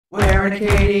in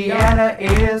Acadiana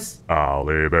is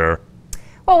Ollie Bear.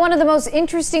 Well, one of the most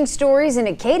interesting stories in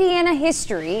Acadiana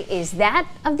history is that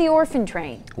of the orphan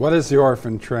train. What is the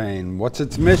orphan train? What's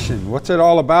its mission? What's it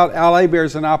all about? Al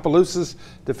Abear's in Opelousas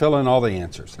to fill in all the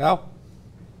answers. Al?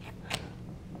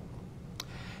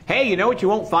 Hey, you know what you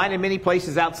won't find in many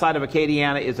places outside of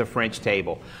Acadiana is a French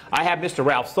table. I have Mr.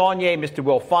 Ralph Saunier, Mr.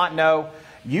 Will Fontenot.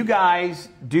 You guys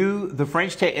do the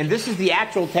French table, and this is the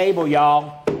actual table,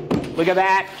 y'all. Look at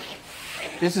that.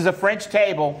 This is a French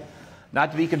table,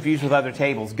 not to be confused with other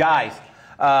tables. Guys,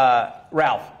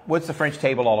 Ralph, what's the French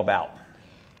table all about?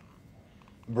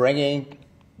 Bringing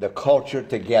the culture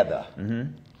together.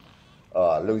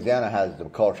 Louisiana has the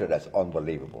culture that's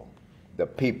unbelievable. The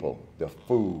people, the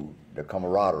food, the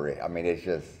camaraderie. I mean,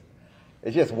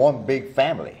 it's just one big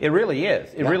family. It really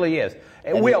is. It really is.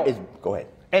 And Will, go ahead.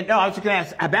 And no, I was just going to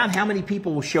ask about how many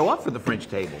people will show up for the French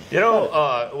table. You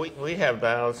know, we have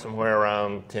now somewhere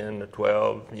around 10 to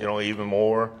 12, you know, even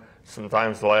more,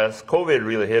 sometimes less. COVID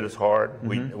really hit us hard.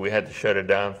 We had to shut it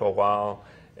down for a while,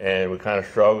 and we kind of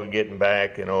struggled getting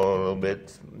back, you know, a little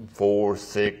bit, 4,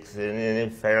 6,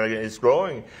 and it's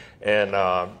growing.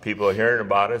 And people are hearing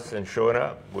about us and showing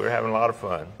up. We're having a lot of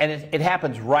fun. And it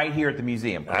happens right here at the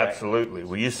museum, correct? Absolutely.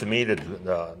 We used to meet at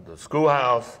the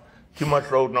schoolhouse. Too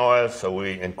much road noise, so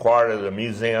we inquired at the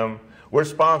museum. We're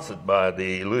sponsored by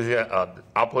the Louisiana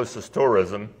Opelousas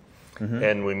Tourism,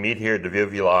 and we meet here at the Vieux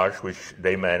Village, which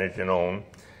they manage and own.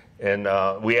 And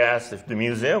we asked if the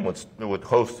museum would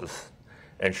host us.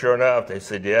 And sure enough, they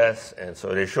said yes. And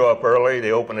so they show up early.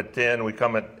 They open at 10. We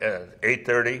come at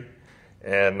 8:30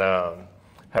 and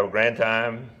have a grand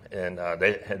time. And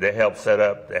they help set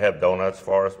up. They have donuts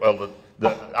for us. Well,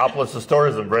 the Opelousas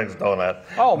Tourism brings donuts.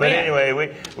 Oh, but man.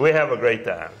 anyway, we have a great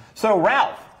time. So,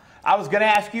 Ralph, I was going to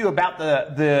ask you about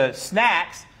the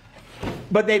snacks,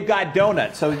 but they've got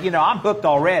donuts. So, you know, I'm hooked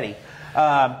already.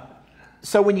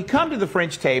 So when you come to the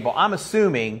French table, I'm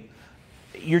assuming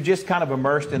you're just kind of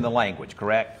immersed in the language,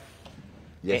 correct?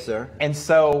 Yes, sir. And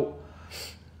so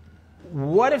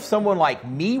what if someone like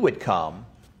me would come,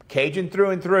 Cajun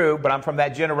through and through, but I'm from that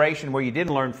generation where you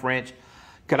didn't learn French?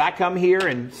 Could I come here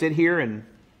and sit here and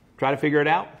try to figure it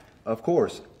out? Of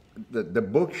course. The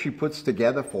book she puts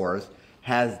together for us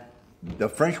has the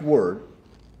French word,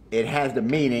 it has the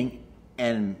meaning,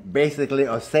 and basically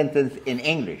a sentence in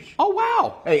English. Oh,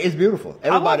 wow. Hey, it's beautiful.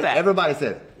 I love that. Everybody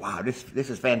says, wow, this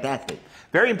is fantastic.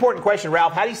 Very important question,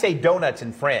 Ralph. How do you say donuts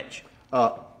in French?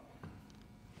 Comment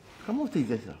on dit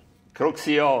ça?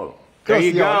 Croxiol. There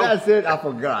you go. That's it. I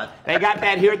forgot. They got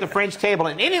that here at the French table.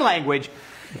 In any language,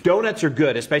 donuts are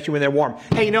good, especially when they're warm.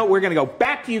 Hey, you know, we're going to go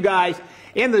back to you guys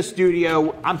in the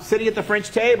studio. I'm sitting at the French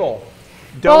table.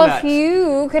 Donuts. Well, if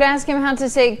you could ask him how to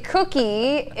say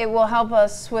cookie, it will help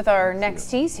us with our next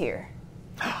tease here.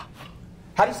 How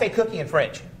do you say cookie in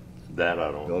French? That I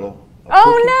don't know.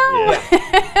 Oh, no.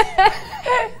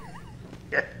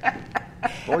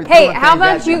 Hey, how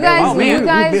about you guys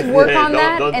work on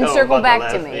that and circle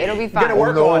back to me. It'll be fine. Gonna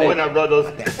work on it.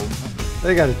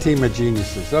 They got a team of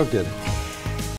geniuses. They'll get it.